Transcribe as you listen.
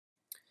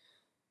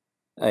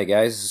Hi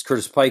guys, this is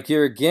Curtis Pike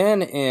here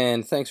again,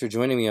 and thanks for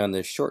joining me on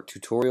this short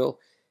tutorial.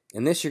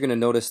 In this, you're going to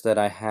notice that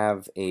I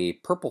have a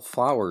purple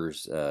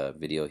flowers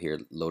video here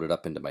loaded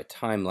up into my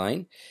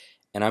timeline,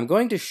 and I'm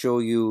going to show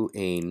you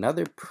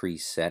another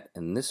preset,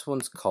 and this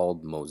one's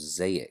called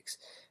Mosaics.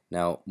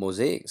 Now,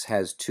 Mosaics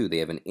has two. They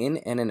have an in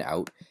and an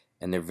out,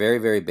 and they're very,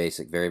 very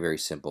basic, very, very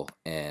simple,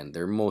 and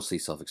they're mostly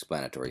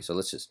self-explanatory. So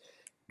let's just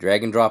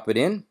drag and drop it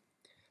in.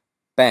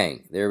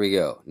 Bang, there we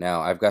go.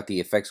 Now I've got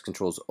the effects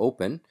controls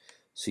open,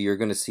 so you're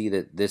going to see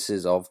that this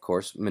is of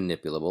course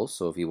manipulable.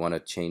 So if you want to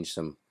change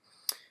some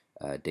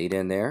data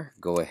in there,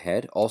 go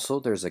ahead. Also,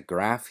 there's a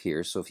graph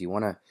here, so if you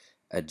want to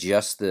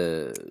adjust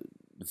the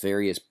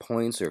various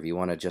points, or if you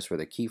want to adjust where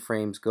the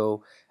keyframes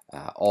go,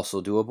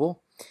 also doable.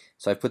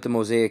 So I put the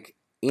mosaic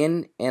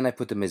in and I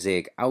put the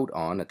mosaic out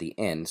on at the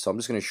end. So I'm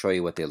just going to show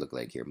you what they look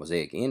like here.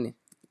 Mosaic in.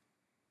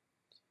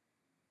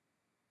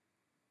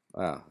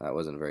 Wow, that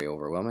wasn't very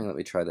overwhelming. Let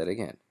me try that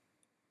again.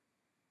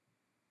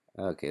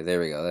 Okay, there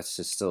we go. That's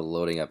just still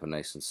loading up and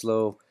nice and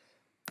slow.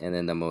 And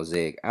then the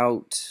mosaic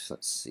out.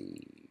 Let's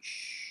see.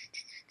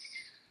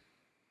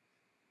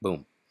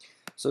 Boom.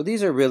 So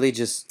these are really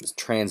just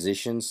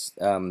transitions.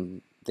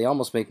 They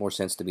almost make more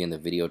sense to be in the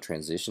video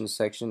transitions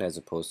section as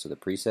opposed to the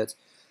presets.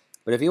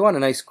 But if you want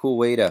a nice cool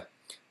way to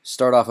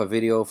start off a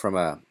video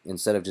from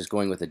instead of just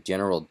going with a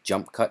general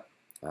jump cut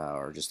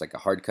or just like a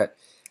hard cut,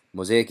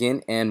 mosaic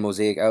in and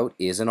mosaic out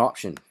is an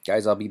option.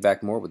 Guys, I'll be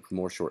back with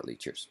more shortly.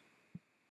 Cheers.